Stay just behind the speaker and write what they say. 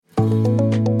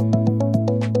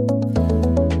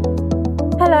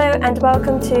and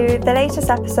welcome to the latest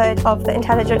episode of the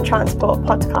Intelligent Transport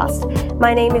podcast.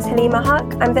 My name is Halima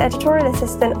Haq. I'm the editorial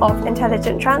assistant of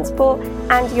Intelligent Transport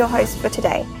and your host for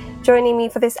today. Joining me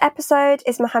for this episode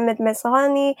is Mohamed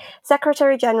Mezghani,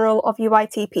 Secretary General of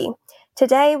UITP.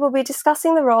 Today, we'll be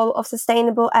discussing the role of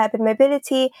sustainable urban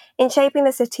mobility in shaping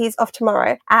the cities of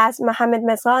tomorrow, as Mohamed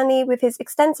Mezghani, with his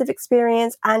extensive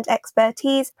experience and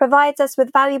expertise, provides us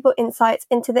with valuable insights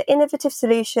into the innovative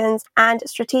solutions and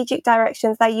strategic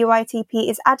directions that UITP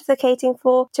is advocating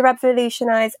for to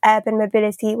revolutionize urban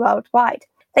mobility worldwide.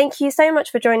 Thank you so much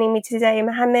for joining me today,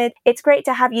 Mohamed. It's great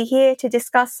to have you here to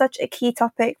discuss such a key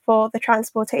topic for the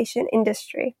transportation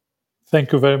industry.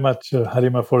 Thank you very much,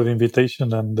 Halima, for the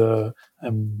invitation, and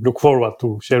look forward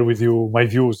to share with you my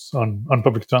views on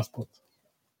public transport.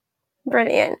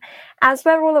 Brilliant. As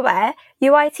we're all aware,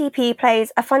 UITP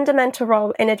plays a fundamental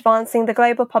role in advancing the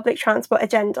global public transport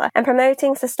agenda and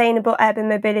promoting sustainable urban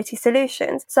mobility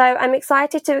solutions. So I'm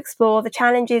excited to explore the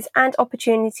challenges and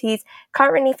opportunities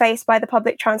currently faced by the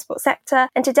public transport sector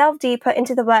and to delve deeper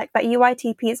into the work that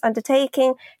UITP is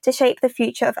undertaking to shape the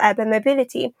future of urban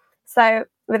mobility. So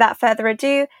without further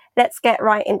ado, let's get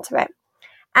right into it.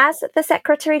 As the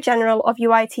Secretary General of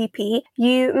UITP,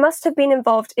 you must have been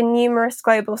involved in numerous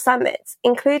global summits,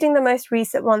 including the most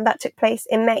recent one that took place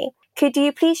in May. Could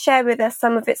you please share with us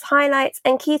some of its highlights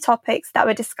and key topics that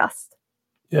were discussed?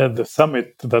 Yeah, the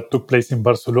summit that took place in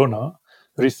Barcelona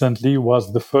recently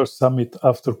was the first summit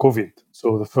after COVID.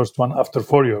 So the first one after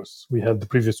 4 years. We had the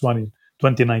previous one in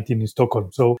 2019 in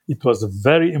Stockholm. So it was a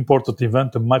very important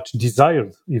event, a much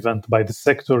desired event by the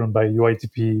sector and by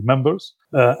UITP members.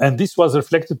 And this was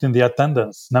reflected in the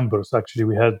attendance numbers. Actually,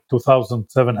 we had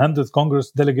 2,700 Congress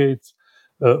delegates,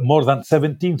 more than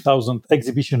 17,000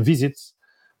 exhibition visits,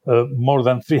 more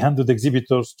than 300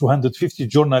 exhibitors, 250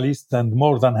 journalists, and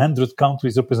more than 100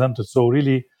 countries represented. So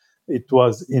really, it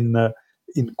was in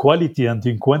quality and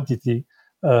in quantity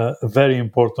a very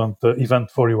important event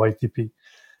for UITP.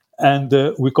 And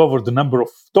we covered a number of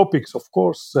topics, of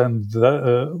course, and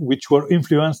which were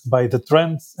influenced by the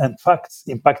trends and facts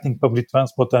impacting public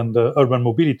transport and urban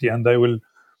mobility. And I will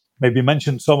maybe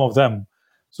mention some of them.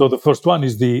 So the first one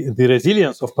is the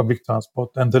resilience of public transport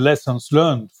and the lessons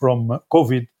learned from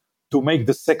COVID to make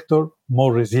the sector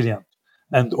more resilient.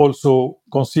 And also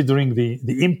considering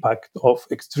the impact of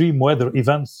extreme weather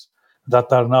events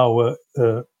that are now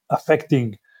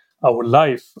affecting our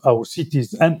life, our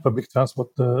cities, and public transport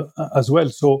as well.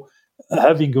 So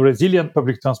having a resilient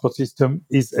public transport system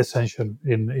is essential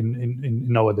in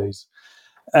nowadays.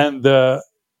 And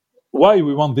why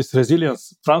we want this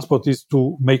resilience transport is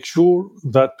to make sure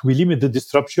that we limit the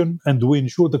disruption and we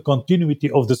ensure the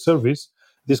continuity of the service,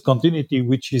 this continuity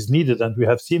which is needed. And we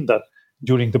have seen that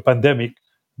during the pandemic,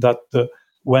 that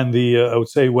when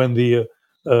the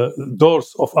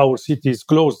doors of our cities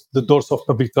closed, the doors of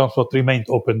public transport remained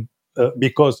open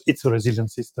because it's a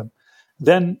resilient system.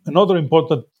 Then another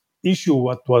important issue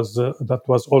that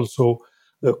was also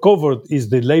covered is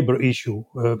the labor issue,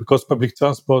 because public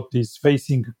transport is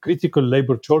facing critical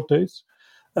labor shortage,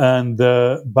 and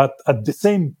but at the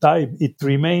same time it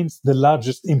remains the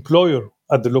largest employer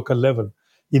at the local level.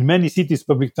 In many cities,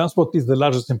 public transport is the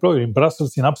largest employer. In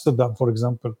Brussels, in Amsterdam, for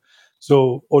example.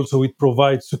 So also it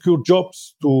provides secure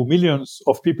jobs to millions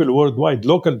of people worldwide,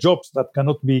 local jobs that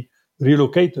cannot be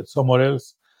relocated somewhere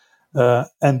else.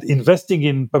 And investing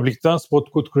in public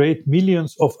transport could create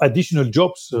millions of additional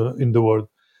jobs in the world.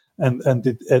 And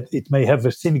it may have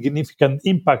a significant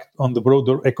impact on the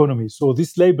broader economy. So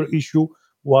this labor issue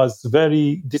was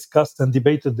very discussed and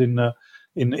debated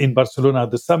in Barcelona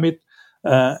at the summit.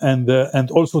 And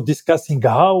also discussing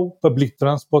how public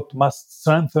transport must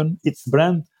strengthen its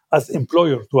brand as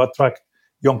employer to attract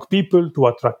young people, to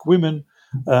attract women,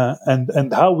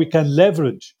 and how we can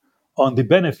leverage on the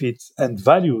benefits and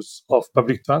values of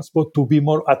public transport to be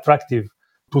more attractive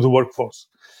to the workforce.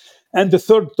 And the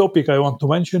third topic I want to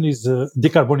mention is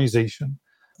decarbonization,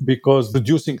 because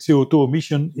reducing CO2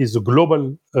 emission is a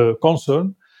global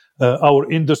concern. Our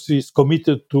industry is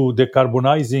committed to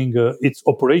decarbonizing its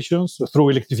operations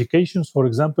through electrifications, for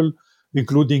example,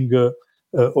 including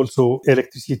also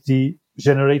electricity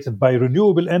generated by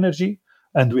renewable energy.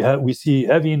 And we see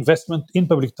heavy investment in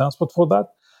public transport for that.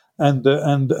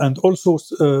 And also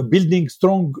building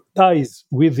strong ties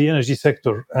with the energy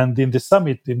sector. And in the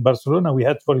summit in Barcelona, we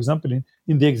had, for example,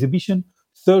 in the exhibition,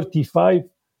 35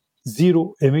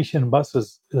 zero-emission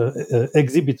buses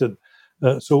exhibited.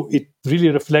 So it really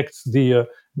reflects the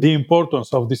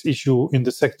importance of this issue in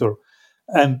the sector.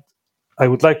 And I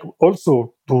would like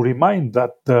also to remind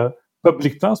that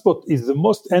public transport is the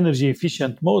most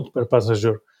energy-efficient mode per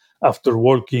passenger after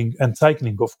walking and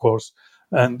cycling, of course.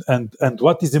 And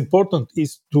what is important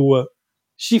is to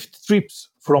shift trips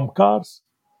from cars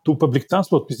to public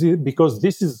transport, because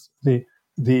this is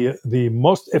the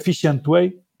most efficient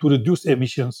way to reduce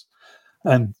emissions.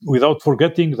 And without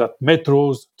forgetting that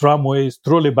metros, tramways,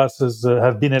 trolleybuses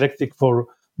have been electric for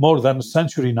more than a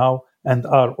century now and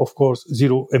are, of course,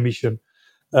 zero emission.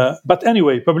 But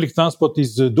anyway, public transport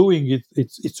is doing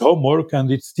its homework,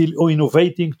 and it's still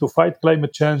innovating to fight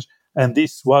climate change. And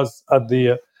this was at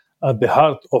the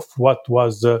heart of what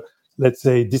was, let's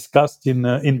say, discussed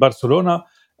in Barcelona.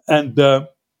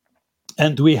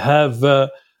 And we have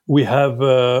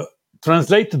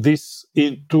translated this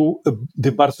into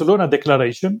the Barcelona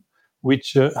Declaration,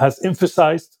 which has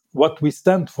emphasized what we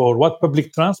stand for, what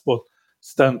public transport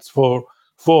stands for.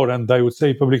 And I would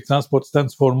say public transport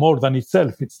stands for more than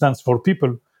itself. It stands for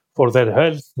people, for their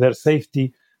health, their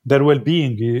safety, their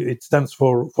well-being. It stands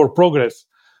for progress,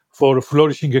 for a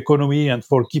flourishing economy, and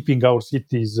for keeping our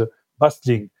cities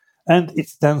bustling. And it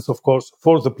stands, of course,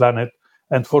 for the planet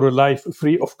and for a life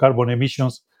free of carbon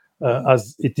emissions,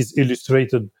 as it is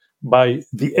illustrated by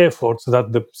the efforts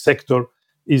that the sector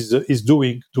is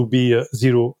doing to be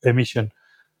zero emission.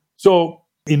 So,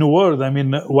 in a word, I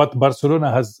mean, what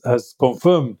Barcelona has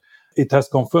confirmed, it has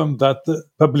confirmed that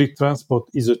public transport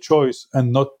is a choice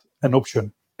and not an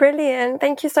option. Brilliant.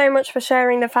 Thank you so much for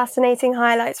sharing the fascinating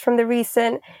highlights from the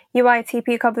recent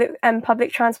UITP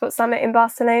Public Transport Summit in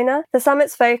Barcelona. The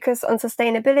summit's focus on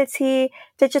sustainability,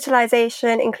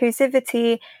 digitalization,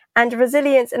 inclusivity, and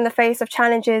resilience in the face of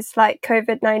challenges like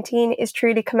COVID-19 is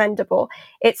truly commendable.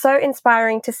 It's so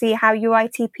inspiring to see how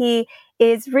UITP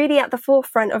is really at the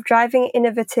forefront of driving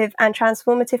innovative and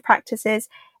transformative practices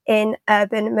in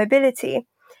urban mobility.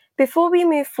 Before we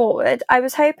move forward, I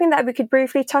was hoping that we could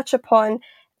briefly touch upon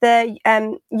the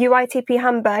UITP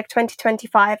Hamburg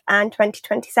 2025 and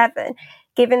 2027.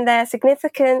 Given their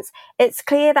significance, it's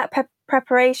clear that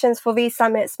preparations for these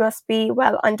summits must be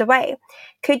well underway.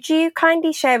 Could you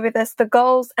kindly share with us the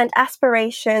goals and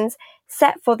aspirations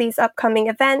set for these upcoming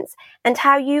events and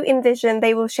how you envision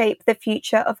they will shape the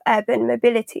future of urban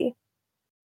mobility?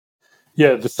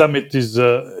 Yeah, the summit is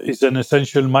an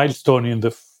essential milestone in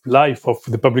the life of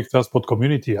the public transport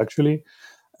community, actually.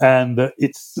 And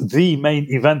it's the main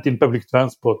event in public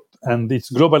transport, and its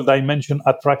global dimension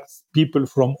attracts people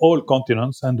from all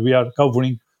continents, and we are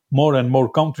covering more and more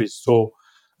countries. So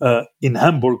in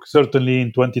Hamburg, certainly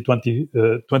in 2020,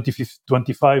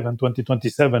 2025 and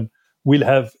 2027, we'll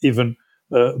have even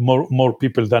more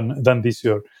people than this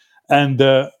year. And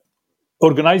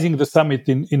organizing the summit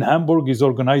in Hamburg is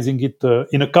organizing it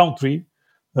in a country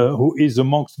who is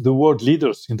amongst the world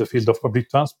leaders in the field of public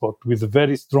transport, with a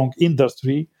very strong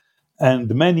industry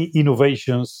and many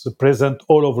innovations present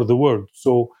all over the world.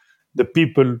 So the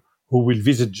people who will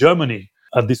visit Germany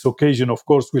at this occasion, of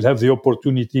course, will have the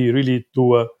opportunity really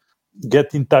to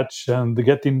get in touch and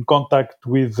get in contact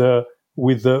with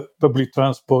the public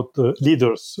transport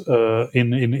leaders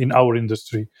in our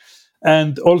industry.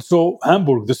 And also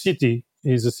Hamburg, the city,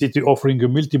 is a city offering a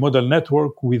multimodal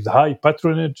network with high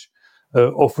patronage,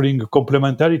 offering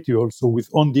complementarity also with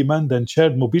on-demand and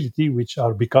shared mobility, which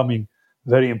are becoming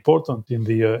very important in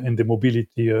the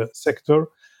mobility sector,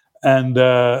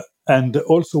 and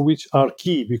also which are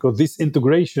key, because this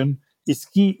integration is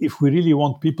key if we really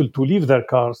want people to leave their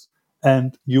cars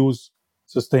and use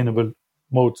sustainable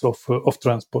modes of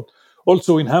transport.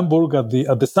 Also in Hamburg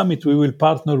at the summit, we will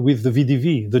partner with the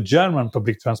VDV, the German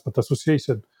Public Transport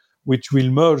Association, which will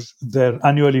merge their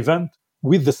annual event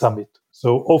with the summit.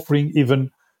 So offering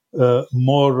even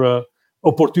more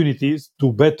opportunities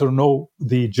to better know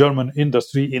the German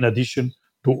industry, in addition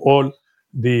to all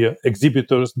the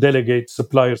exhibitors, delegates,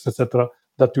 suppliers, etc.,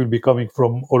 that will be coming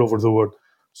from all over the world.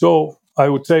 So I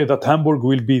would say that Hamburg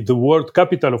will be the world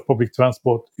capital of public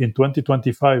transport in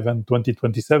 2025 and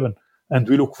 2027. And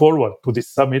we look forward to these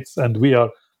summits. And we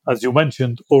are, as you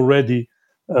mentioned, already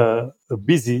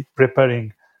busy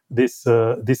preparing this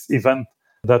event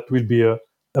that will be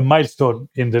a milestone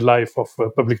in the life of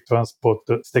public transport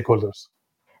stakeholders.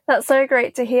 That's so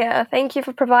great to hear. Thank you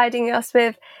for providing us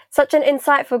with such an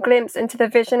insightful glimpse into the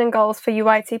vision and goals for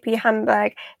UITP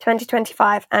Hamburg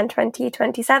 2025 and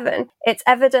 2027. It's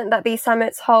evident that these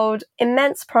summits hold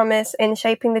immense promise in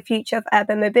shaping the future of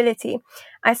urban mobility.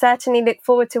 I certainly look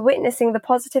forward to witnessing the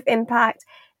positive impact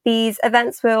these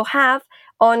events will have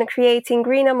on creating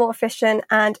greener, more efficient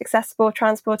and accessible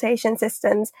transportation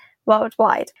systems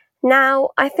worldwide. Now,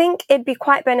 I think it'd be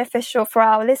quite beneficial for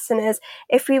our listeners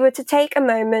if we were to take a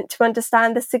moment to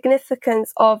understand the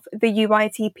significance of the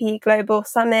UITP Global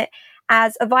Summit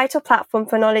as a vital platform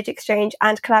for knowledge exchange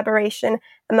and collaboration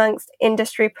amongst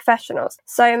industry professionals.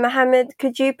 So, Mohamed,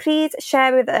 could you please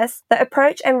share with us the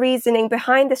approach and reasoning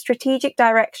behind the strategic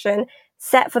direction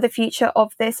set for the future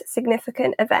of this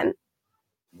significant event?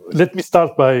 Let me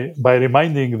start by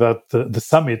reminding that the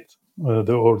summit,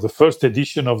 the first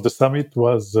edition of the summit,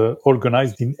 was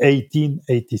organized in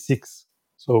 1886,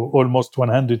 so almost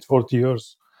 140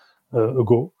 years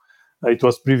ago. It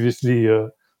was previously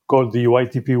called the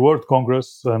UITP World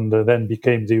Congress, and then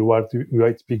became the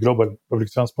UITP Global Public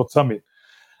Transport Summit.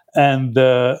 And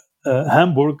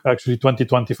Hamburg, actually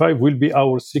 2025, will be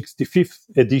our 65th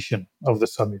edition of the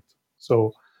summit.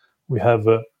 So we have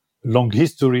a long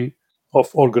history of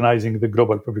organizing the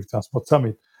Global Public Transport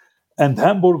Summit. And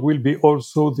Hamburg will be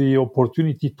also the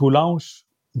opportunity to launch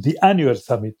the annual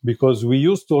summit, because we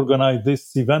used to organize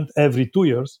this event every 2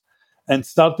 years. And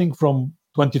starting from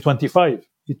 2025,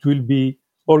 it will be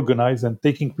organized and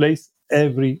taking place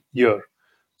every year.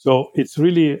 So it's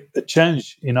really a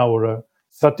change in our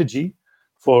strategy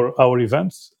for our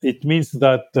events. It means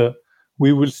that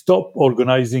we will stop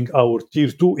organizing our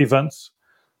tier 2 events,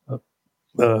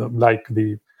 like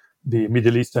the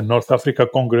Middle East and North Africa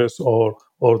Congress or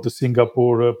the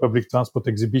Singapore Public Transport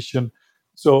Exhibition.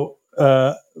 So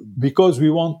because we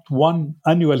want one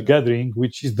annual gathering,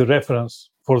 which is the reference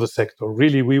for the sector.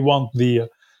 Really, we want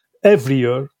every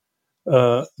year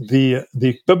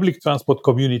the public transport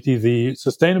community, the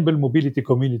sustainable mobility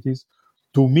communities,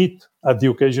 to meet at the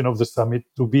occasion of the summit,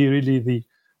 to be really the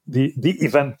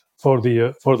event for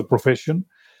the profession.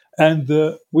 And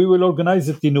we will organize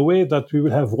it in a way that we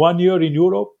will have 1 year in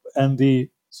Europe and the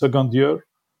second year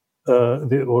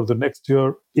or the next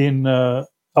year in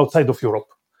outside of Europe.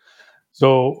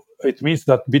 So it means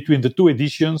that between the two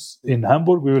editions in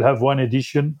Hamburg, we will have one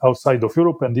edition outside of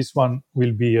Europe, and this one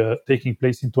will be taking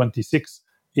place in 26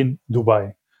 in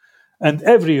Dubai. And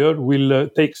every year we'll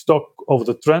take stock of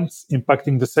the trends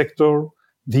impacting the sector,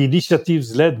 the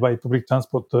initiatives led by public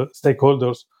transport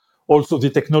stakeholders, also the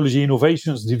technology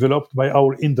innovations developed by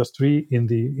our industry in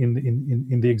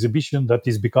the exhibition that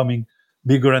is becoming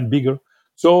bigger and bigger.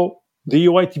 So the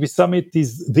UITP Summit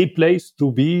is the place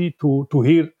to be, to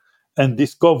hear and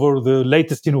discover the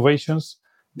latest innovations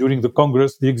during the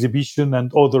Congress, the exhibition,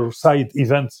 and other side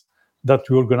events that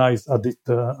we organize at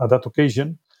that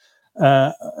occasion.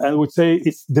 I would say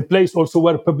it's the place also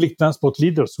where public transport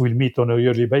leaders will meet on a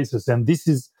yearly basis. And this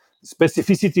is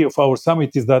specificity of our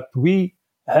summit, is that we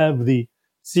have the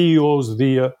CEOs,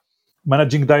 the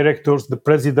managing directors, the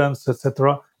presidents,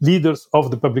 etc., leaders of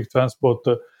the public transport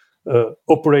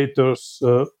operators,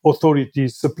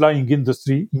 authorities, supplying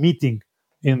industry meeting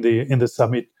in the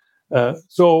summit.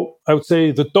 So I would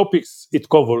say the topics it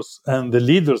covers and the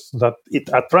leaders that it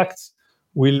attracts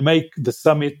will make the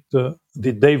summit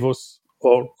the Davos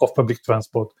of public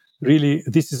transport. Really,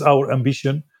 this is our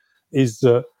ambition. It's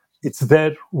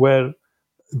there where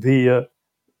the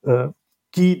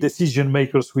key decision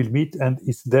makers will meet, and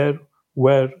it's there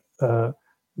where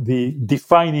the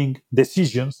defining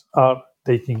decisions are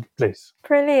taking place.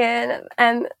 Brilliant.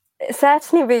 It's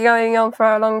certainly been going on for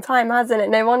a long time, hasn't it?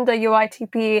 No wonder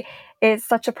UITP is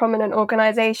such a prominent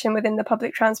organisation within the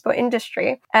public transport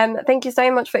industry. Thank you so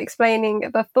much for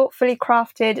explaining the thoughtfully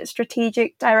crafted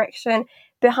strategic direction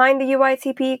behind the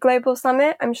UITP Global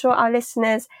Summit. I'm sure our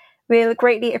listeners will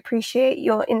greatly appreciate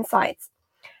your insights.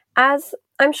 As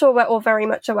I'm sure we're all very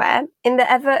much aware, in the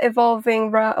ever-evolving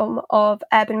realm of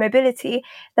urban mobility,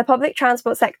 the public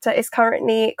transport sector is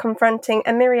currently confronting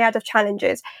a myriad of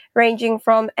challenges, ranging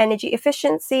from energy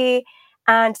efficiency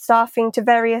and staffing to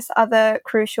various other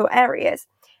crucial areas.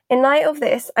 In light of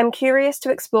this, I'm curious to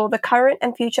explore the current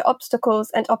and future obstacles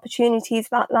and opportunities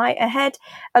that lie ahead,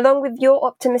 along with your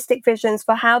optimistic visions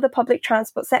for how the public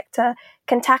transport sector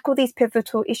can tackle these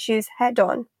pivotal issues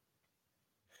head-on.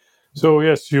 So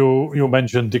yes, you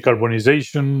mentioned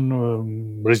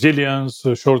decarbonization, resilience,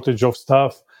 shortage of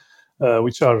staff,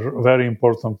 which are very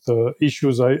important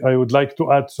issues. I would like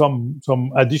to add some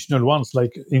additional ones,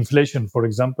 like inflation, for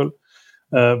example,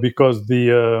 because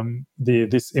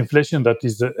this inflation that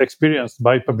is experienced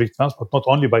by public transport, not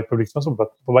only by public transport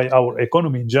but by our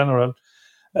economy in general,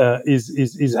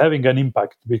 is having an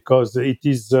impact, because it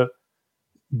is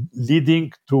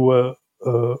leading to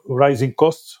rising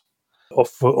costs of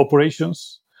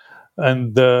operations,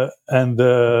 and at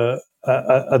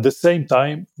the same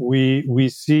time we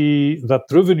see that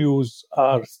revenues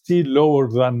are still lower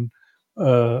than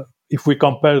if we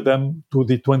compare them to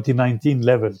the 2019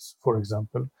 levels, for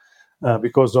example,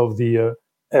 because of the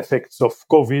effects of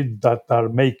COVID that are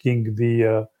making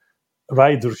the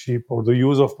ridership or the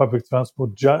use of public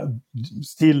transport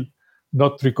still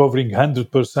not recovering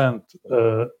 100%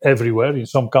 everywhere. In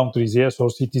some countries, yes, or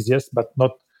cities, yes, but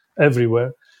not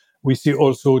everywhere. We see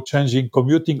also changing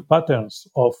commuting patterns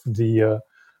of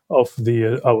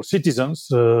our citizens.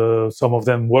 Some of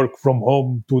them work from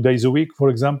home 2 days a week, for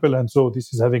example, and so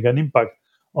this is having an impact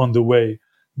on the way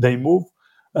they move,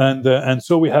 and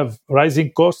so we have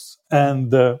rising costs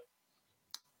and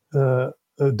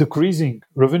decreasing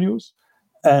revenues,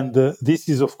 and this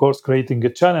is of course creating a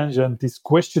challenge and is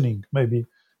questioning maybe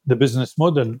the business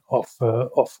model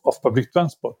of public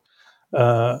transport,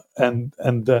 and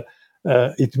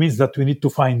it means that we need to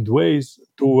find ways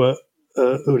to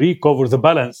recover the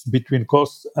balance between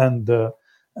costs and the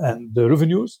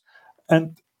revenues.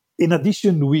 And in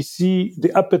addition, we see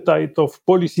the appetite of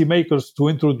policymakers to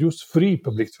introduce free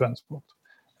public transport.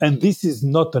 And this is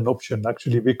not an option,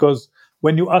 actually, because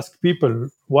when you ask people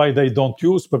why they don't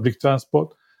use public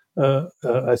transport,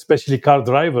 especially car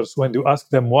drivers, when you ask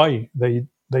them why they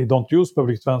don't use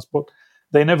public transport,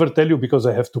 they never tell you because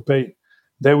I have to pay.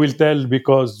 They will tell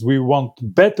because we want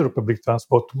better public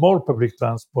transport, more public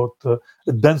transport, a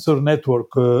denser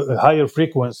network, a higher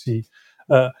frequency,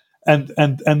 and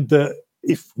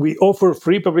if we offer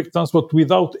free public transport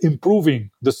without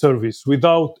improving the service,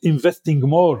 without investing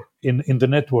more in the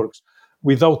networks,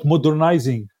 without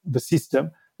modernizing the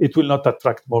system, it will not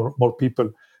attract more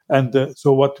people. And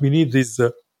so what we need is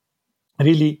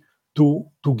really to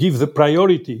give the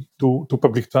priority to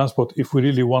public transport if we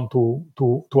really want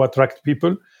to attract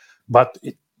people. But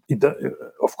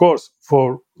of course,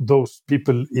 for those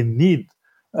people in need,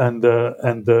 and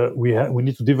we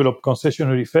need to develop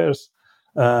concessionary fares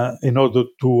in order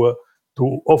to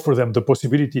offer them the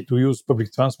possibility to use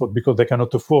public transport because they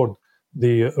cannot afford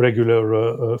the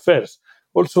regular fares.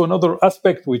 Also, another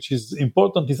aspect which is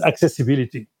important is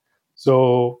accessibility.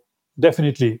 So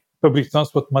definitely, public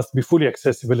transport must be fully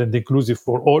accessible and inclusive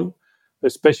for all,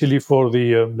 especially for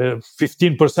the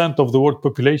 15% of the world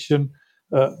population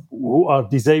who are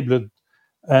disabled.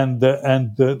 And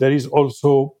there is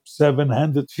also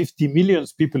 750 million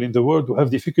people in the world who have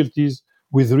difficulties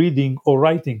with reading or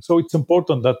writing. So it's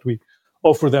important that we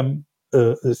offer them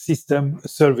a system, a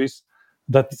service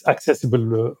that is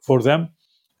accessible for them.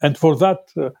 And for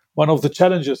that, one of the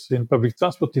challenges in public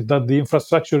transport is that the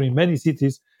infrastructure in many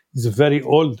cities is a very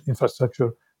old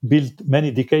infrastructure built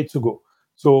many decades ago.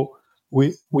 So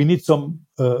we need some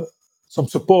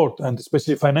support, and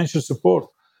especially financial support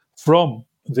from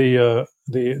the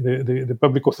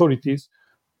public authorities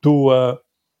to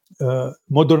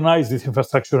modernize this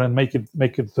infrastructure and make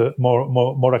it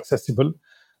more accessible.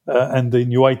 And in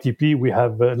UITP, we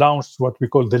have launched what we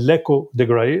call the LECO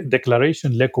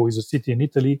declaration. LECO is a city in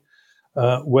Italy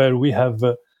where we have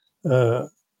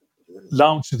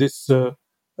launched this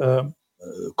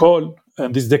call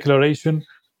and this declaration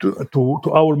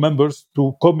to our members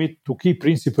to commit to key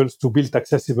principles to build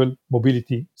accessible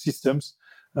mobility systems.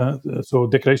 So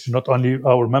declaration not only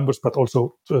our members but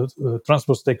also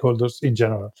transport stakeholders in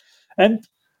general. And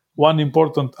one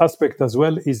important aspect as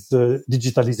well is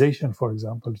digitalization, for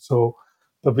example. So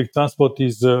public transport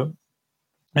is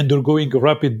undergoing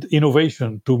rapid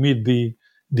innovation to meet the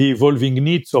evolving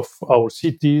needs of our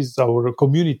cities, our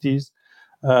communities,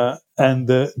 and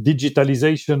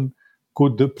digitalization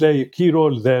could play a key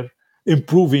role there,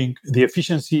 improving the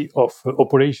efficiency of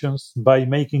operations by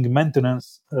making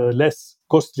maintenance less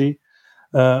costly,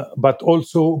 but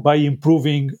also by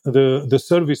improving the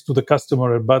service to the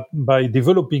customer, but by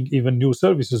developing even new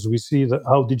services. We see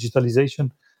how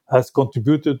digitalization has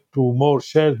contributed to more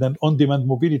shared and on-demand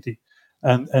mobility.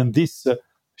 And this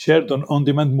shared and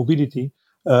on-demand mobility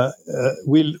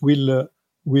will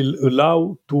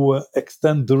allow to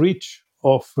extend the reach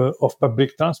of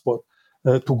public transport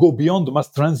to go beyond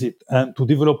mass transit and to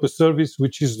develop a service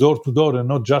which is door to door and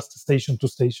not just station to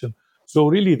station. So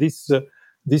really, this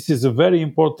is a very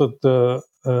important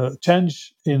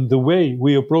change in the way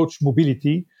we approach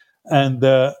mobility, and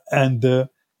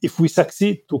if we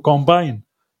succeed to combine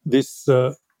this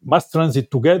mass transit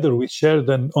together with shared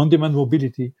and on-demand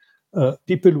mobility,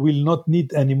 people will not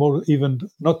need anymore, even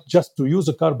not just to use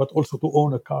a car, but also to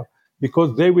own a car,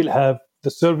 because they will have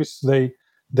the service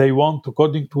they want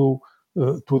according to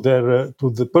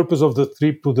the purpose of the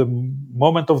trip, to the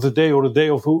moment of the day or the day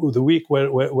of the week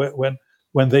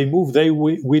when they move. They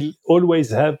will always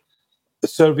have a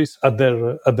service at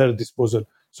their disposal.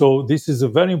 So this is a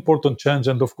very important change,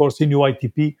 and of course in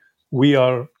UITP we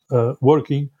are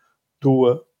working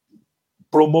to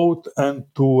promote and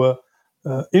to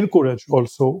encourage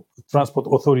also transport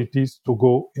authorities to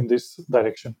go in this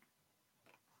direction.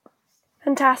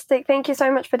 Fantastic. Thank you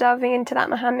so much for delving into that,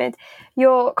 Mohamed.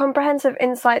 Your comprehensive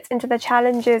insights into the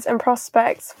challenges and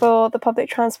prospects for the public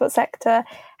transport sector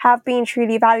have been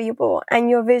truly valuable, and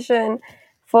your vision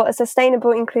for a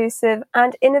sustainable, inclusive,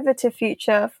 and innovative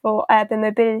future for urban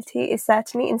mobility is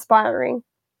certainly inspiring.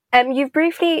 You've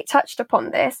briefly touched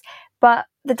upon this, but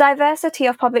the diversity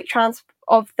of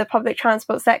the public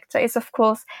transport sector is, of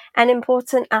course, an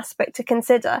important aspect to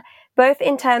consider, both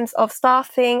in terms of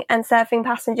staffing and serving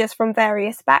passengers from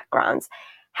various backgrounds.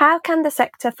 How can the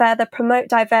sector further promote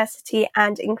diversity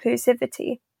and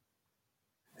inclusivity?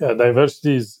 Yeah,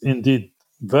 diversity is indeed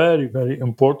very, very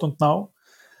important now.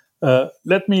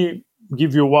 Let me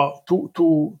give you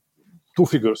two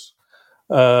figures.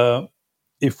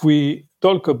 If we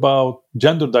talk about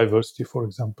gender diversity, for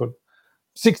example,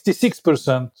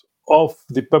 66% of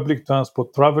the public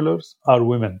transport travelers are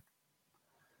women,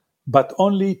 but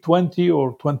only 20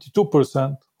 or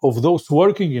 22% of those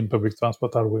working in public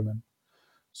transport are women.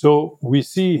 So we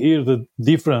see here the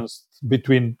difference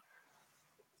between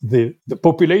the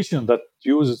population that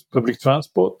uses public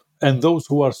transport and those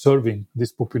who are serving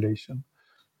this population.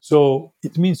 So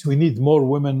it means we need more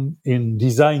women in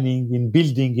designing, in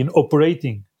building, in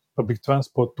operating public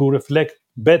transport to reflect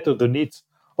better the needs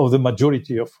of the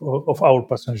majority of our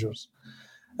passengers.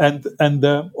 And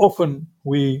often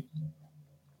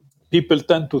people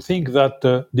tend to think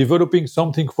that developing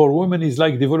something for women is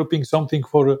like developing something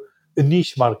for a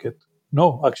niche market.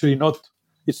 No, actually not.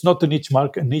 It's not a niche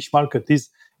market. A niche market is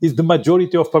the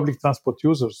majority of public transport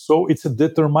users. So it's a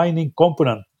determining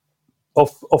component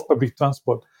of public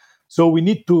transport. So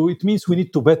it means we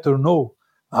need to better know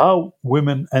how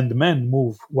women and men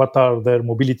move, what are their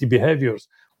mobility behaviors,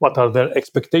 what are their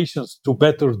expectations to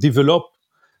better develop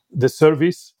the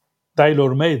service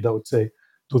tailor-made, I would say,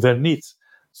 to their needs.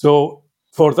 So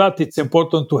for that, it's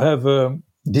important to have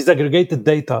disaggregated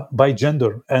data by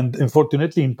gender. And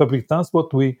unfortunately, in public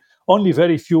transport, we only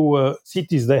very few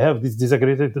cities they have this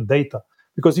disaggregated data.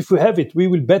 Because if we have it, we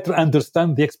will better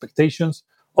understand the expectations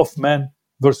of men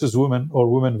versus women or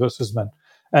women versus men.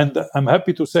 And I'm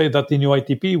happy to say that in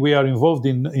UITP, we are involved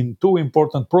in two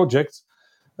important projects.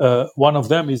 One of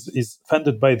them is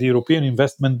funded by the European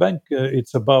Investment Bank.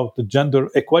 It's about the gender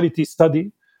equality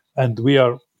study, and we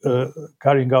are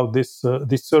carrying out this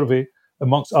survey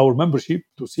amongst our membership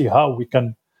to see how we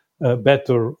can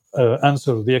better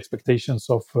answer the expectations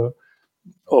of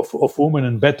women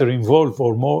and better involve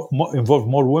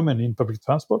more women in public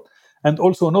transport. And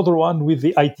also another one with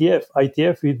the ITF.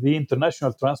 ITF is the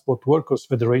International Transport Workers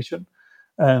Federation,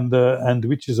 and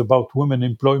which is about women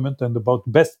employment and about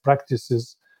best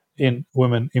practices in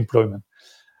women employment.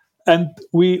 And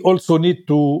we also need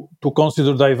to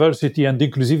consider diversity and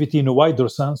inclusivity in a wider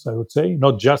sense, I would say,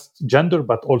 not just gender,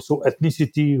 but also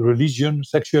ethnicity, religion,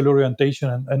 sexual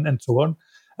orientation, and so on.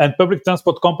 And public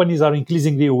transport companies are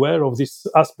increasingly aware of this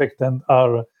aspect and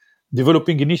are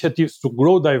developing initiatives to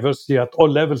grow diversity at all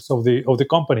levels of the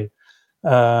company.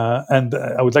 And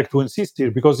I would like to insist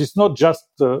here, because it's not just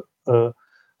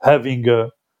having a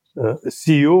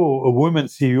CEO, a woman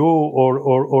CEO,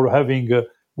 or having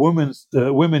women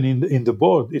in the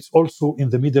board. It's also in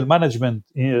the middle management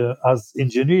as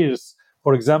engineers,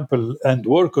 for example, and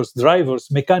workers, drivers,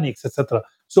 mechanics, etc.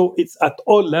 So it's at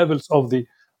all levels of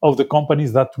the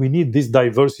companies that we need this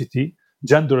diversity,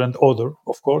 gender and other,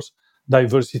 of course,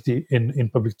 diversity in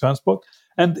public transport.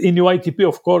 And in UITP,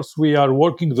 of course, we are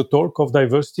working the talk of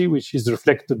diversity, which is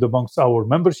reflected amongst our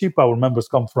membership. Our members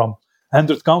come from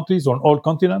 100 countries on all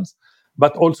continents,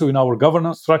 but also in our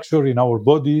governance structure, in our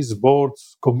bodies,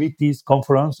 boards, committees,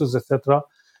 conferences, etc.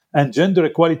 And gender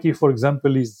equality, for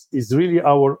example, is really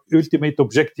our ultimate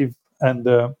objective, and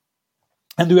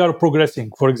we are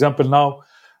progressing. For example, now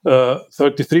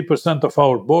 33% of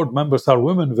our board members are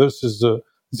women versus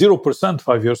 0%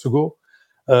 5 years ago.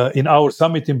 In our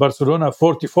summit in Barcelona,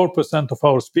 44% of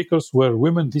our speakers were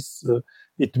women. This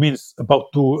it means about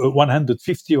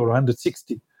 150 or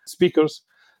 160 speakers,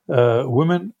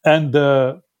 women, and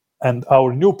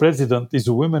our new president is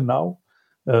a woman now,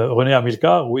 Renée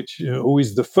Amilcar, who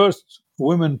is the first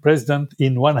woman president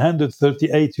in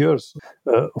 138 years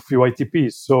of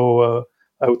UITP. So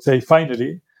I would say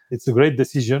finally, it's a great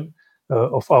decision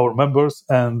of our members,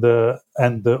 and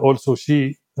also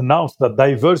she announced that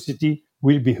diversity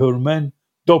will be her main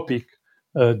topic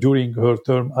during her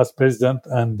term as president,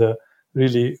 and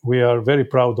really we are very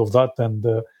proud of that, and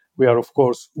we are of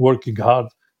course working hard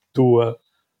to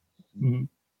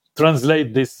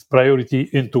translate this priority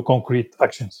into concrete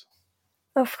actions.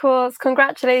 Of course,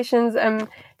 congratulations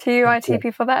to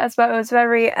UITP for that as well. It was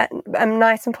very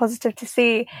nice and positive to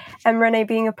see Renée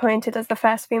being appointed as the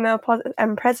first female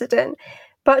president.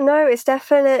 But no, it's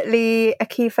definitely a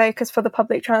key focus for the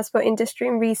public transport industry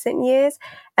in recent years.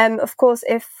 Of course,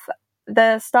 if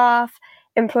the staff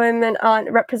employment aren't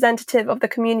representative of the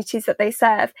communities that they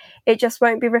serve, it just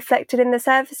won't be reflected in the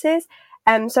services.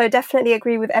 So definitely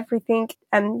agree with everything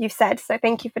you've said. So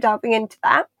thank you for delving into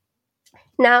that.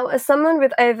 Now, as someone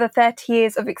with over 30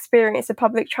 years of experience in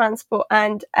public transport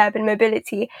and urban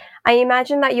mobility, I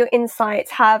imagine that your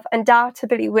insights have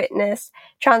undoubtedly witnessed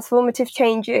transformative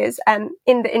changes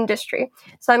in the industry.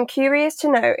 So I'm curious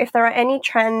to know if there are any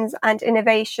trends and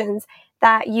innovations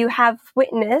that you have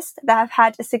witnessed that have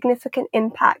had a significant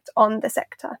impact on the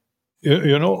sector.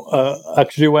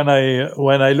 Actually, when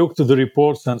I looked at the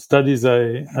reports and studies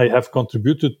I have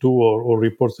contributed to, or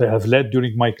reports I have led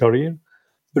during my career,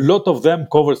 a lot of them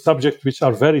cover subjects which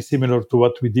are very similar to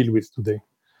what we deal with today.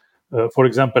 For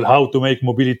example, how to make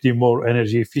mobility more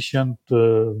energy efficient,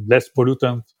 less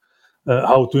pollutant,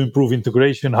 how to improve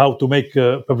integration, how to make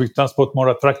public transport more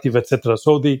attractive, etc.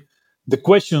 So the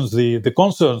questions, the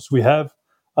concerns we have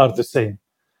are the same,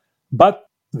 but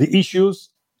the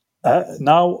issues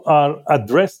now are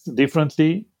addressed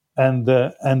differently, and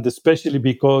especially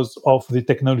because of the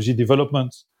technology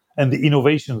developments and the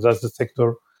innovations as the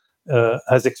sector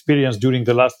has experienced during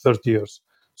the last 30 years.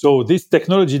 So this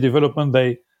technology development,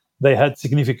 they had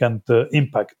significant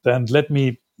impact. And let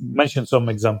me mention some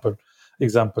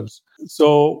examples.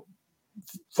 So,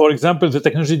 for example, the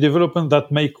technology development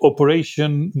that make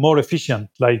operation more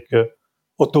efficient, like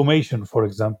automation, for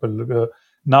example.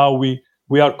 Now we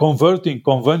are converting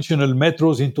conventional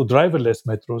metros into driverless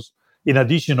metros. In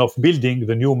addition of building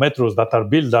the new metros that are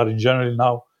built are in general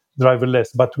now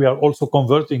driverless, but we are also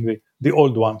converting the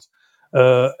old ones.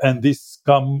 And this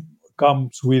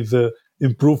comes with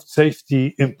improved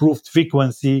safety, improved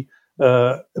frequency,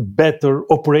 better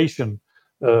operation,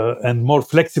 and more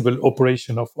flexible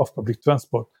operation of public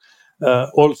transport.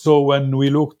 Also, when we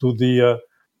look to the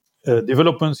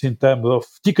developments in terms of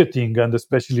ticketing, and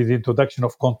especially the introduction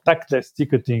of contactless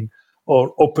ticketing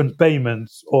or open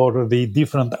payments, or the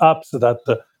different apps that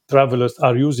travelers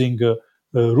are using,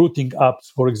 routing apps,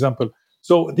 for example.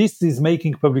 So this is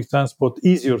making public transport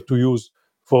easier to use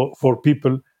for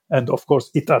people, and of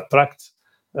course it attracts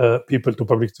people to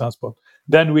public transport.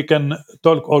 Then we can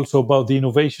talk also about the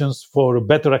innovations for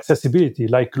better accessibility,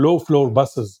 like low floor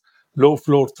buses, low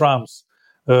floor trams,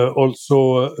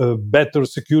 also better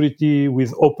security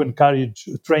with open carriage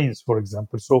trains, for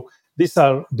example. So these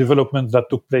are developments that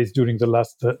took place during the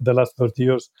last 30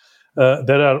 years.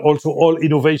 There are also all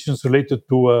innovations related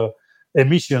to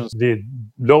emissions, the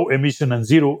low emission and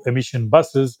zero emission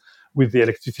buses, with the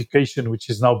electrification, which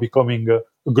is now becoming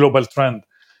a global trend.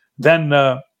 Then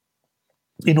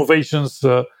innovations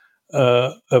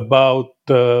about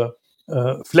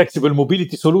flexible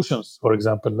mobility solutions, for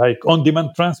example, like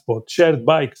on-demand transport, shared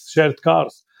bikes, shared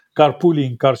cars,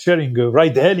 carpooling, car sharing,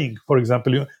 ride-hailing, for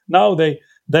example. Now they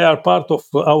are part of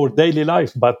our daily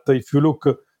life, but if you look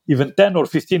even 10 or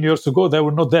 15 years ago, they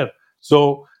were not there.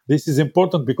 So this is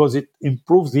important because it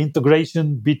improves the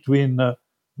integration between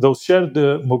those shared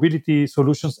mobility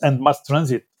solutions and mass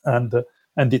transit, and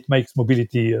it makes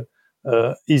mobility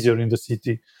easier in the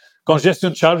city.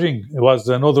 Congestion charging was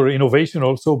another innovation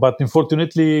also, but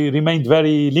unfortunately remained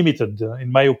very limited.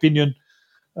 In my opinion,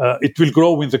 it will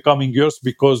grow in the coming years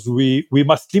because we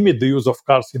must limit the use of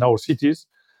cars in our cities,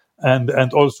 and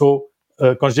also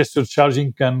congestion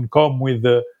charging can come with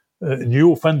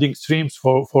new funding streams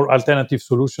for alternative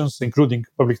solutions, including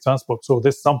public transport. So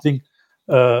there's something,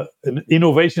 an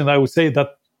innovation, I would say, that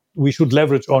we should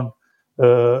leverage on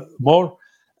more.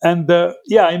 And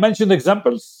I mentioned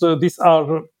examples. These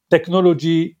are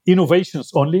technology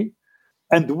innovations only.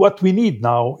 And what we need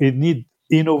now, we need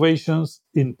innovations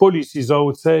in policies, I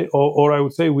would say, or I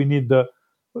would say we need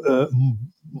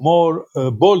more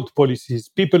bold policies,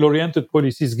 people-oriented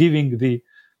policies, giving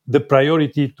the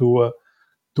priority to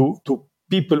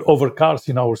people over cars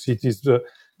in our cities.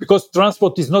 Because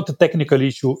transport is not a technical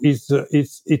issue;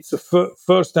 it's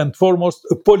first and foremost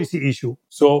a policy issue.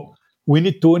 So we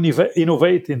need to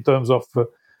innovate in terms of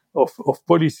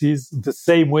policies the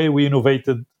same way we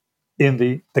innovated in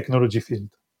the technology field.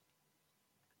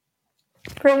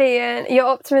 Brilliant. Your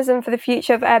optimism for the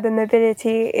future of urban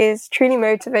mobility is truly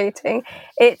motivating.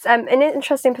 It's an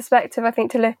interesting perspective, I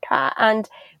think, to look at. And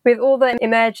with all the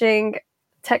emerging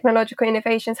technological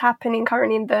innovations happening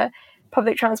currently in the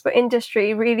public transport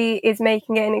industry, really is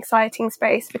making it an exciting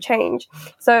space for change.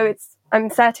 So I'm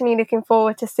certainly looking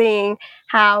forward to seeing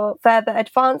how further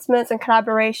advancements and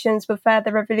collaborations will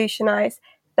further revolutionize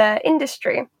the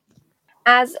industry.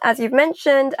 As you've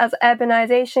mentioned, as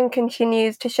urbanization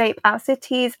continues to shape our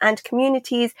cities and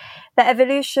communities, the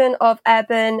evolution of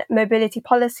urban mobility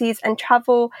policies and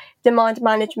travel demand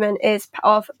management is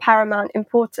of paramount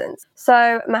importance.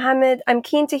 So, Mohamed, I'm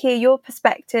keen to hear your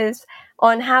perspectives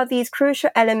on how these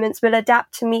crucial elements will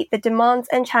adapt to meet the demands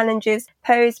and challenges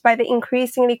posed by the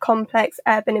increasingly complex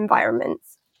urban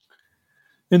environments.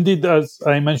 Indeed, as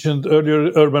I mentioned earlier,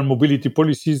 urban mobility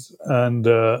policies and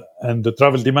the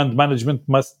travel demand management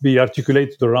must be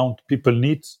articulated around people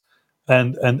needs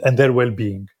and their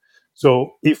well-being.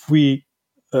 So if we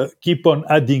keep on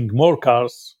adding more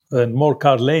cars and more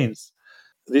car lanes,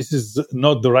 this is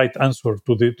not the right answer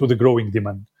to the growing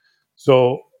demand.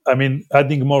 So I mean,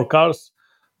 adding more cars,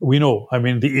 we know. I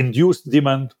mean, the induced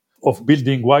demand of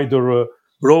building wider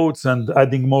roads and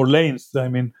adding more lanes. I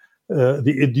mean,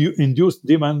 the induced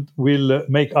demand will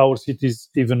make our cities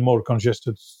even more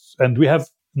congested, and we have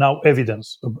now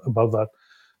evidence about that.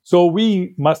 So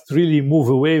we must really move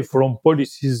away from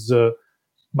policies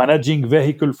managing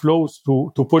vehicle flows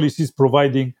to policies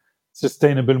providing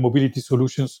sustainable mobility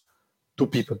solutions to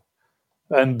people.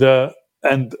 And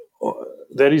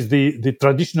there is the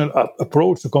traditional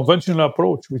approach, the conventional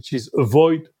approach, which is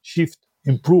avoid, shift,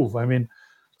 improve. I mean,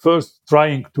 first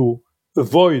trying to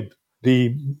avoid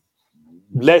the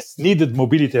less needed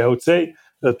mobility, I would say,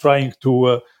 trying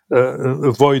to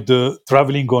avoid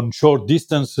traveling on short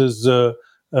distances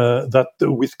that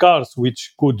with cars,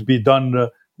 which could be done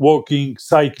walking,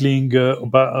 cycling,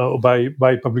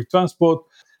 by public transport.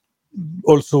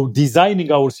 Also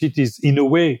designing our cities in a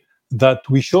way that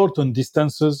we shorten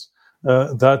distances,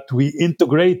 that we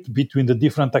integrate between the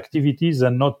different activities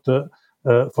and not,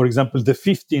 for example, the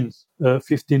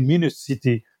 15-minute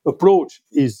city approach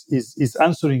is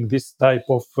answering this type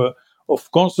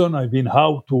of concern. I mean,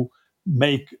 how to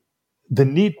make the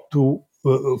need to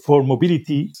for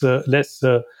mobility less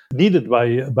needed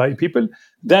by people.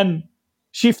 Then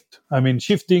shift. I mean,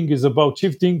 shifting is about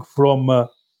shifting from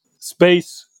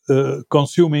space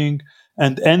consuming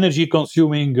and energy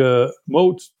consuming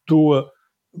modes to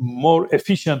more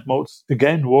efficient modes.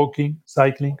 Again, walking,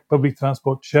 cycling, public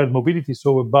transport, shared mobility.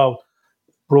 So about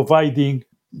providing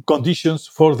conditions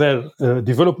for their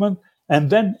development, and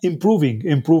then improving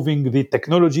the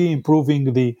technology,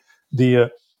 improving the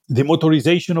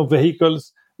motorization of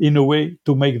vehicles in a way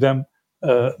to make them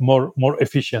more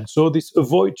efficient. So this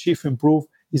avoid, shift, improve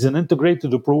is an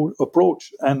integrated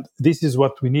approach, and this is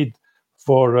what we need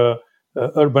for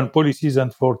urban policies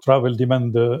and for travel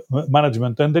demand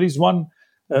management. And there is one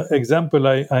example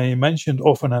I mentioned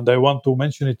often, and I want to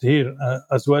mention it here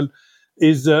as well,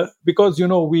 is because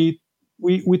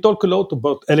we talk a lot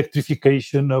about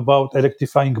electrification, about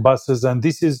electrifying buses, and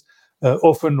this is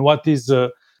often what is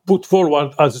put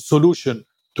forward as a solution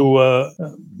to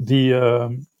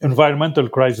the environmental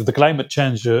crisis, the climate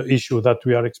change issue that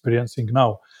we are experiencing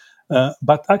now.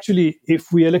 But actually,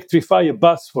 if we electrify a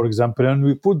bus, for example, and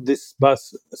we put this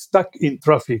bus stuck in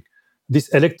traffic, this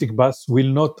electric bus will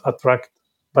not attract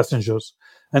passengers.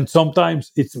 And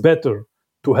sometimes it's better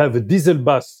to have a diesel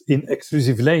bus in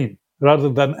exclusive lane rather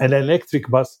than an electric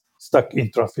bus stuck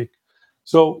in traffic.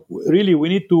 So really, we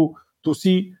need to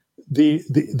see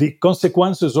the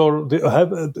consequences, or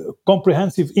have a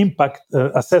comprehensive impact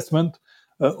assessment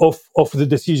of the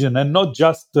decision, and not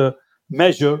just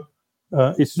measure.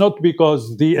 It's not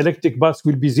because the electric bus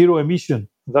will be zero emission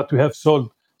that we have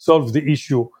solved the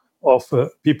issue of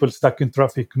people stuck in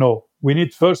traffic. No, we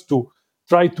need first to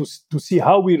try to see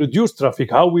how we reduce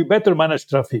traffic, how we better manage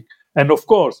traffic. And of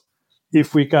course,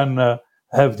 if we can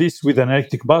have this with an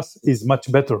electric bus, is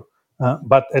much better.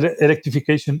 But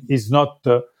electrification is not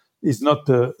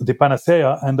the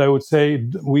panacea. And I would say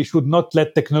we should not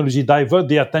let technology divert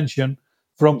the attention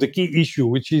from the key issue,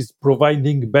 which is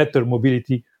providing better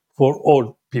mobility for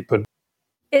all people.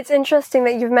 It's interesting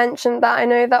that you've mentioned that. I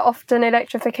know that often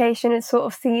electrification is sort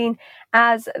of seen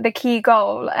as the key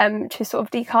goal to sort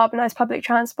of decarbonise public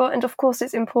transport. And of course,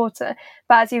 it's important.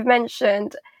 But as you've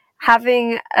mentioned,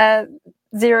 having a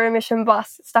zero emission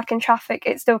bus stuck in traffic,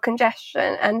 it's still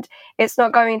congestion, and it's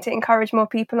not going to encourage more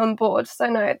people on board. So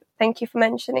no, thank you for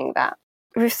mentioning that.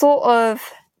 We've sort of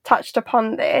touched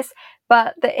upon this,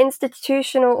 but the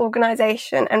institutional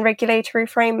organisation and regulatory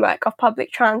framework of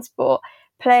public transport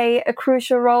play a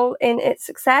crucial role in its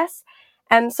success.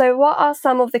 So what are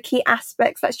some of the key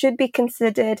aspects that should be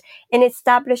considered in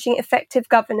establishing effective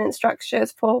governance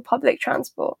structures for public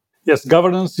transport? Yes,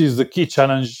 governance is the key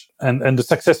challenge and the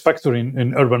success factor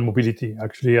in urban mobility.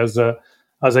 Actually, as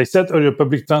I said earlier,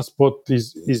 public transport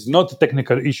is not a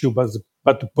technical issue,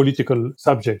 but a political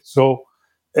subject. So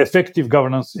effective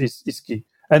governance is key.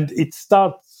 And it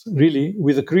starts levels, really,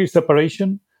 with a clear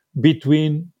separation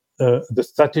between the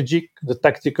strategic, the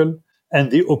tactical, and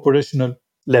the operational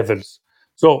levels.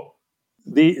 So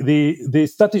the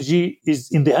strategy is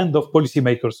in the hand of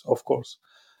policymakers, of course.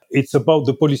 It's about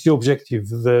the policy objective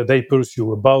they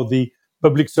pursue, about the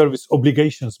public service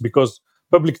obligations, because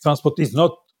public transport is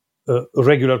not a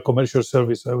regular commercial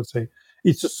service, I would say.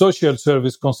 It's a social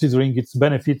service considering its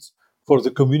benefits for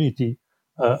the community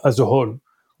as a whole.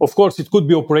 Of course, it could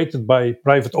be operated by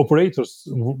private operators,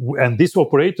 and these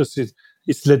operators,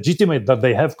 it's legitimate that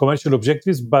they have commercial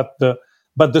objectives, but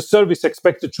the service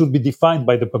expected should be defined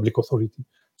by the public authority.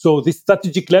 So this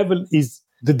strategic level is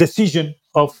the decision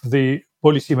of the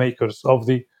policymakers,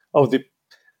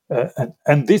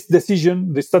 and this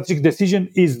decision, the strategic decision,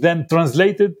 is then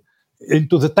translated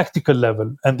into the tactical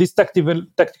level. And this tactical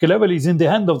level is in the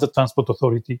hand of the transport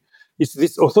authority. It's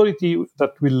this authority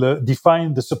that will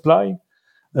define the supply,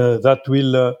 that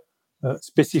will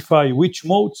specify which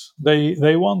modes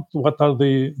they want, what are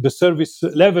the service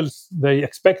levels they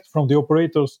expect from the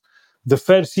operators, the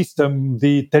fare system,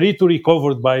 the territory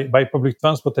covered by public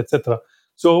transport, etc.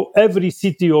 So every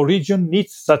city or region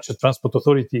needs such a transport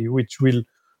authority, which will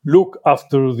look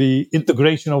after the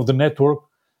integration of the network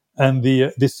and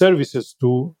the services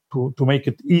to make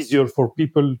it easier for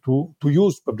people to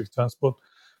use public transport.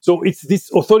 So it's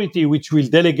this authority which will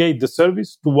delegate the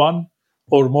service to one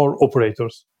or more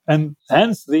operators. And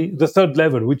hence the third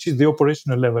level, which is the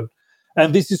operational level.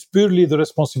 And this is purely the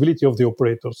responsibility of the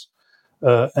operators.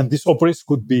 And these operators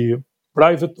could be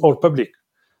private or public.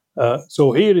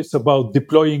 So here it's about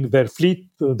deploying their fleet,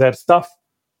 their staff,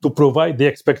 to provide the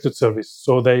expected service.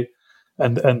 So they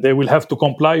will have to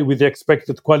comply with the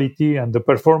expected quality and the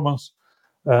performance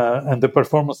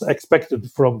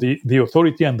expected from the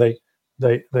authority, and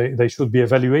they should be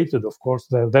evaluated. Of course,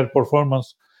 their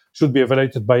performance should be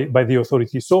evaluated by the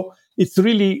authority. So it's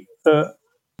really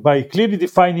by clearly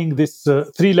defining these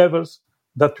three levels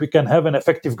that we can have an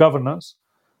effective governance,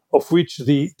 of which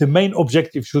the main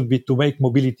objective should be to make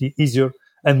mobility easier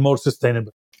and more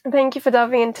sustainable. Thank you for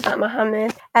delving into that,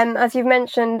 Mohamed. As you've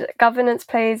mentioned, governance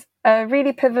plays a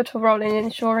really pivotal role in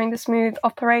ensuring the smooth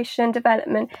operation,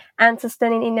 development, and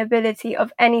sustainability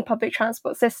of any public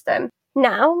transport system.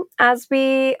 Now, as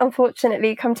we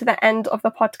unfortunately come to the end of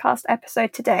the podcast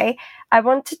episode today, I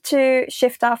wanted to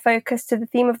shift our focus to the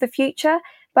theme of the future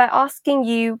by asking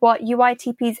you what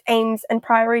UITP's aims and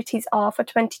priorities are for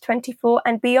 2024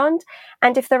 and beyond,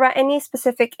 and if there are any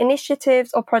specific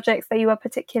initiatives or projects that you are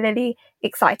particularly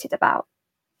excited about.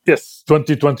 Yes,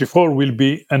 2024 will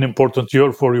be an important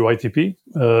year for UITP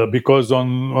because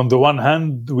on the one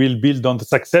hand, we'll build on the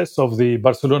success of the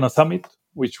Barcelona summit,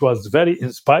 which was very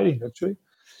inspiring, actually.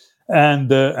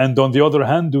 And on the other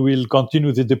hand, we'll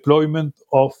continue the deployment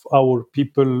of our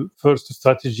people first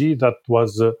strategy that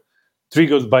was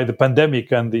triggered by the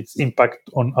pandemic and its impact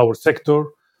on our sector,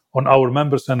 on our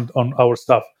members, and on our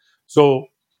staff. So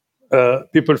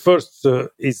people first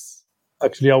is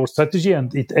actually our strategy,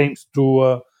 and it aims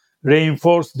to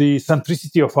reinforce the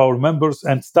centricity of our members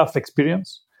and staff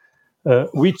experience,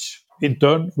 which in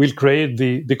turn will create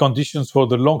the conditions for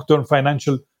the long-term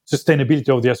financial sustainability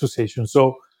of the association.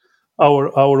 So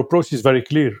our approach is very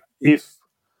clear. If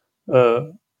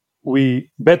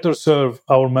we better serve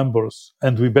our members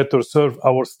and we better serve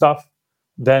our staff,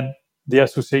 then the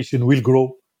association will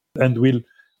grow and will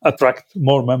attract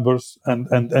more members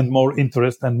and more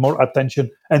interest and more attention,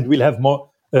 and will have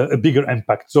a bigger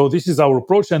impact. So this is our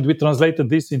approach, and we translated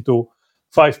this into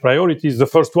 5 priorities. The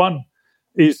first one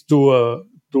is to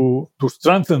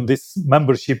strengthen this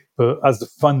membership as the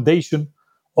foundation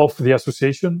of the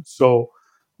association. So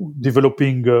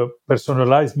developing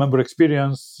personalized member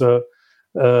experience,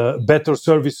 better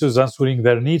services answering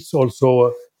their needs,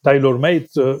 also tailor-made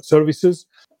services,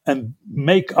 and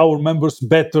make our members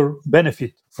better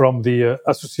benefit from the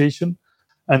association.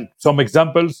 And some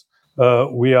examples,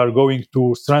 we are going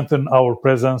to strengthen our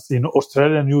presence in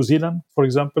Australia and New Zealand, for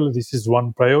example. This is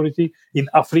one priority. In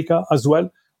Africa as well,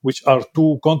 which are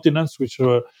 2 continents which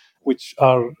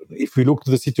are, if we look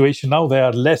to the situation now, they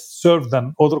are less served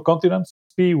than other continents.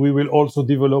 We will also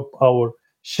develop our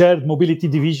shared mobility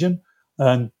division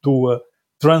and to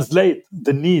translate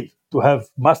the need to have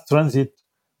mass transit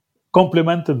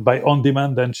complemented by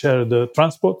on-demand and shared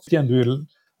transport. And we will,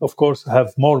 of course,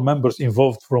 have more members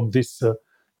involved from these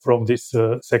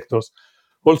sectors.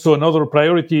 Also, another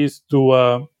priority is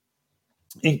to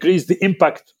increase the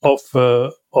impact of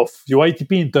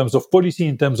UITP in terms of policy,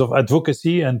 in terms of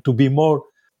advocacy, and to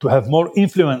have more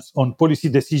influence on policy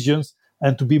decisions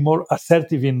and to be more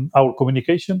assertive in our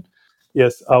communication.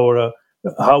 Yes, our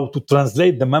how to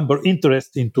translate the member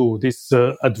interest into this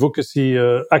advocacy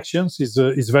actions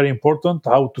is very important.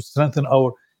 How to strengthen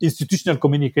our institutional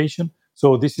communication.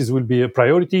 So will be a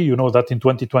priority. You know that in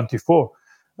 2024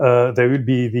 there will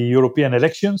be the European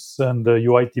elections, and the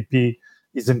UITP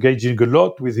is engaging a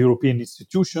lot with European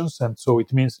institutions, and so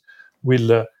it means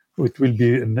it will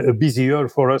be a busy year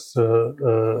for us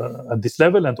at this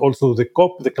level. And also the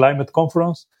COP, the climate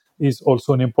conference, is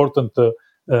also an important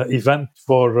event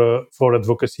for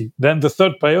advocacy. Then the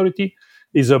third priority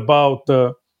is about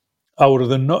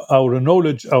our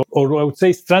knowledge, or I would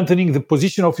say strengthening the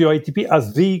position of UITP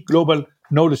as the global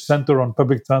knowledge center on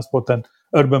public transport and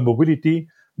urban mobility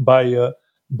by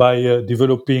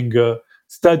developing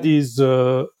studies,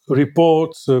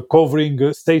 reports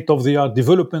covering state-of-the-art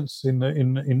developments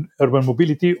in urban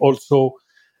mobility. Also,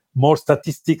 more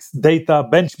statistics, data,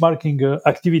 benchmarking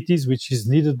activities, which is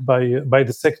needed by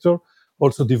the sector.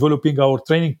 Also, developing our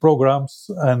training programs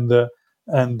and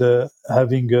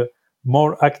having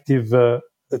more active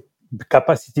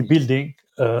capacity building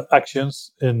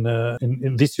actions in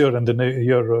this year and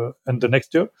the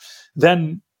next year.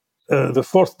 Then the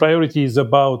fourth priority is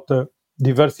about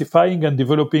diversifying and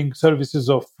developing services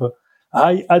of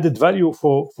high added value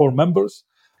for members.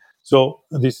 So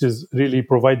this is really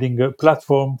providing a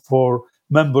platform for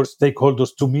members,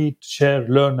 stakeholders to meet, share,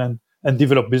 learn, and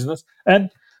develop business.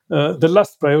 And the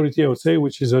last priority, I would say,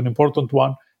 which is an important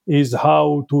one, is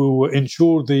how to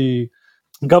ensure the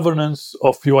governance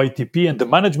of UITP and the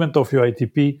management of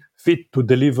UITP fit to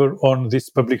deliver on this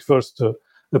public first,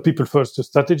 the people first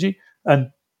strategy.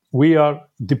 And we are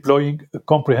deploying a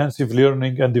comprehensive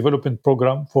learning and development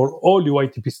program for all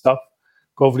UITP staff,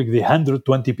 covering the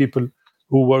 120 people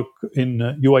who work in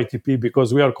UITP,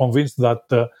 because we are convinced that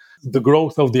the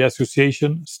growth of the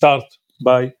association starts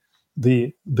by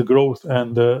the growth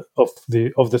and of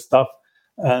the staff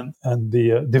and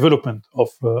the development of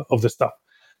the staff.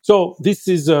 So this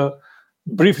is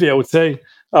briefly, I would say,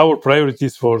 our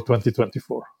priorities for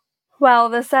 2024. Well,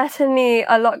 there's certainly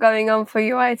a lot going on for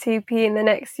UITP in the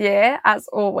next year, as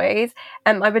always.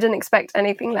 I wouldn't expect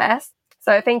anything less.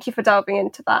 So thank you for delving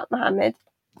into that, Mohamed.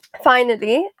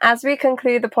 Finally, as we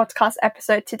conclude the podcast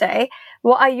episode today,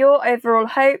 what are your overall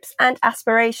hopes and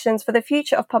aspirations for the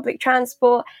future of public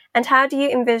transport, and how do you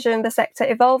envision the sector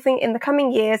evolving in the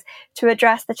coming years to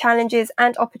address the challenges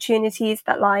and opportunities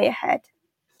that lie ahead?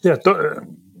 Yeah,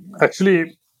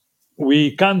 actually,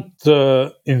 we can't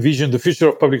envision the future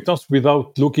of public transport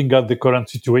without looking at the current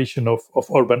situation of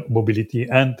urban mobility.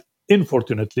 And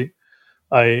unfortunately,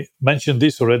 I mentioned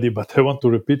this already, but I want to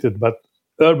repeat it. But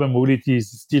urban mobility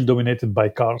is still dominated by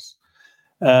cars.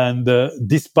 And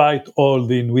despite all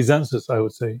the nuisances, I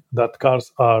would say, that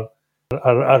cars are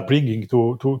bringing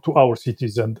to our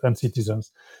cities and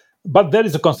citizens. But there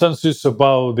is a consensus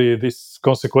about these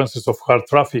consequences of car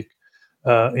traffic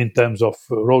in terms of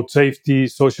road safety,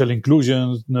 social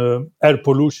inclusion, air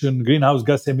pollution, greenhouse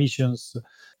gas emissions,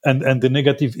 and the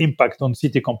negative impact on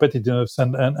city competitiveness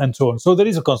and so on. So there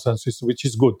is a consensus, which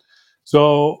is good.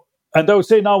 So, and I would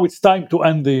say now it's time to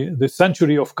end the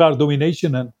century of car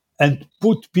domination and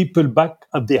put people back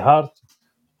at the heart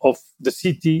of the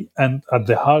city and at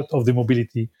the heart of the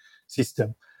mobility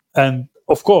system. And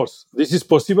of course, this is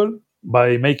possible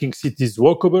by making cities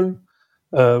walkable,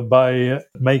 by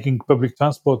making public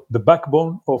transport the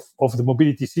backbone of the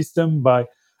mobility system, by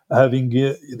having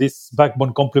this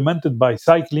backbone complemented by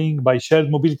cycling, by shared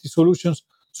mobility solutions.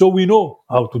 So we know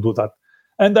how to do that.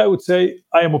 And I would say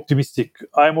I am optimistic.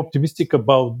 I am optimistic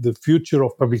about the future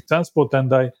of public transport,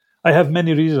 and I have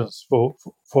many reasons for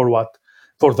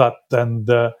that, and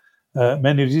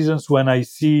many reasons when I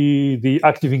see the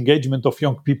active engagement of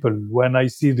young people, when I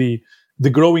see the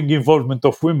growing involvement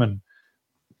of women,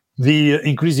 the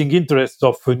increasing interest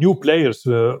of new players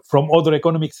from other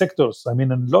economic sectors. I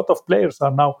mean, a lot of players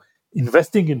are now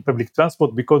investing in public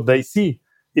transport because they see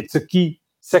it's a key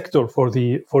sector for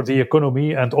the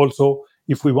economy, and also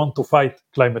if we want to fight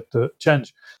climate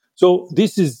change. So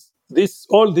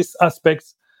all these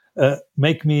aspects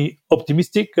make me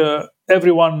optimistic.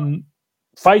 Everyone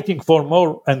fighting for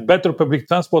more and better public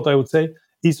transport, I would say,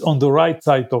 is on the right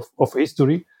side of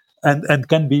history, and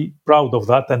can be proud of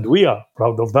that, and we are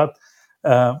proud of that,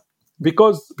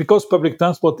 because public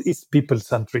transport is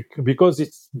people-centric, because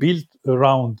it's built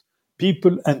around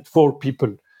people and for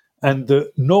people, and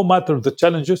no matter the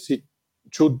challenges, it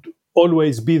should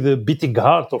always be the beating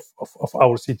heart of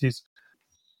our cities.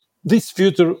 This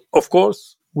future, of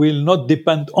course, will not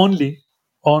depend only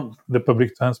on the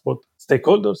public transport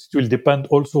stakeholders. It will depend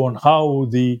also on how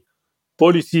the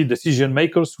policy decision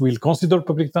makers will consider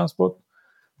public transport.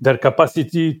 their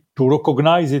capacity to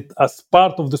recognize it as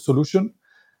part of the solution.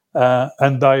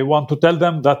 And I want to tell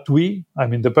them that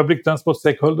the public transport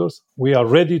stakeholders, we are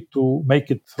ready to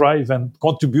make it thrive and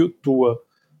contribute to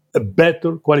a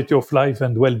better quality of life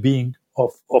and well-being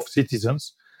of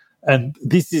citizens. And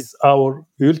this is our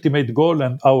ultimate goal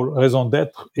and our raison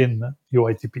d'être in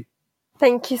UITP.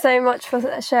 Thank you so much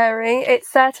for sharing.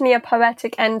 It's certainly a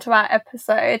poetic end to our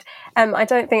episode. I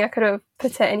don't think I could have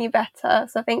put it any better.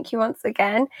 So thank you once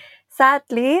again.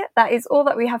 Sadly, that is all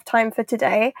that we have time for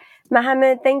today.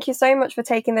 Mohamed, thank you so much for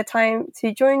taking the time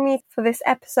to join me for this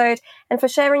episode and for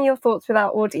sharing your thoughts with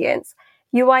our audience.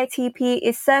 UITP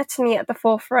is certainly at the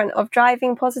forefront of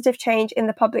driving positive change in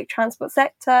the public transport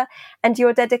sector, and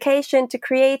your dedication to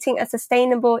creating a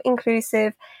sustainable,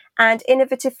 inclusive, and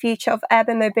innovative future of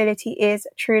urban mobility is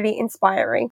truly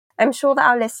inspiring. I'm sure that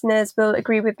our listeners will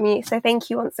agree with me, so thank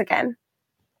you once again.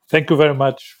 Thank you very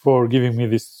much for giving me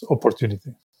this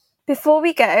opportunity. Before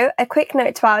we go, a quick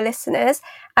note to our listeners.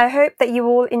 I hope that you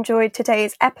all enjoyed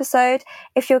today's episode.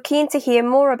 If you're keen to hear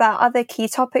more about other key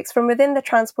topics from within the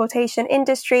transportation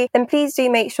industry, then please do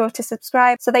make sure to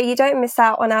subscribe so that you don't miss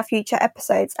out on our future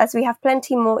episodes, as we have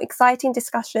plenty more exciting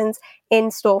discussions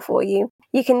in store for you.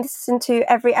 You can listen to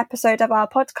every episode of our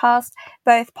podcast,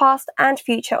 both past and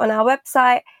future, on our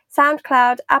website,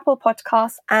 SoundCloud, Apple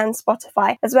Podcasts, and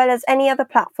Spotify, as well as any other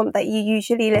platform that you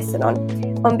usually listen on.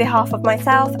 On behalf of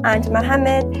myself and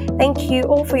Mohamed, thank you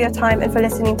all for your time and for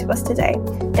listening to us today.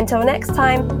 Until next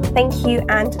time, thank you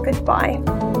and goodbye.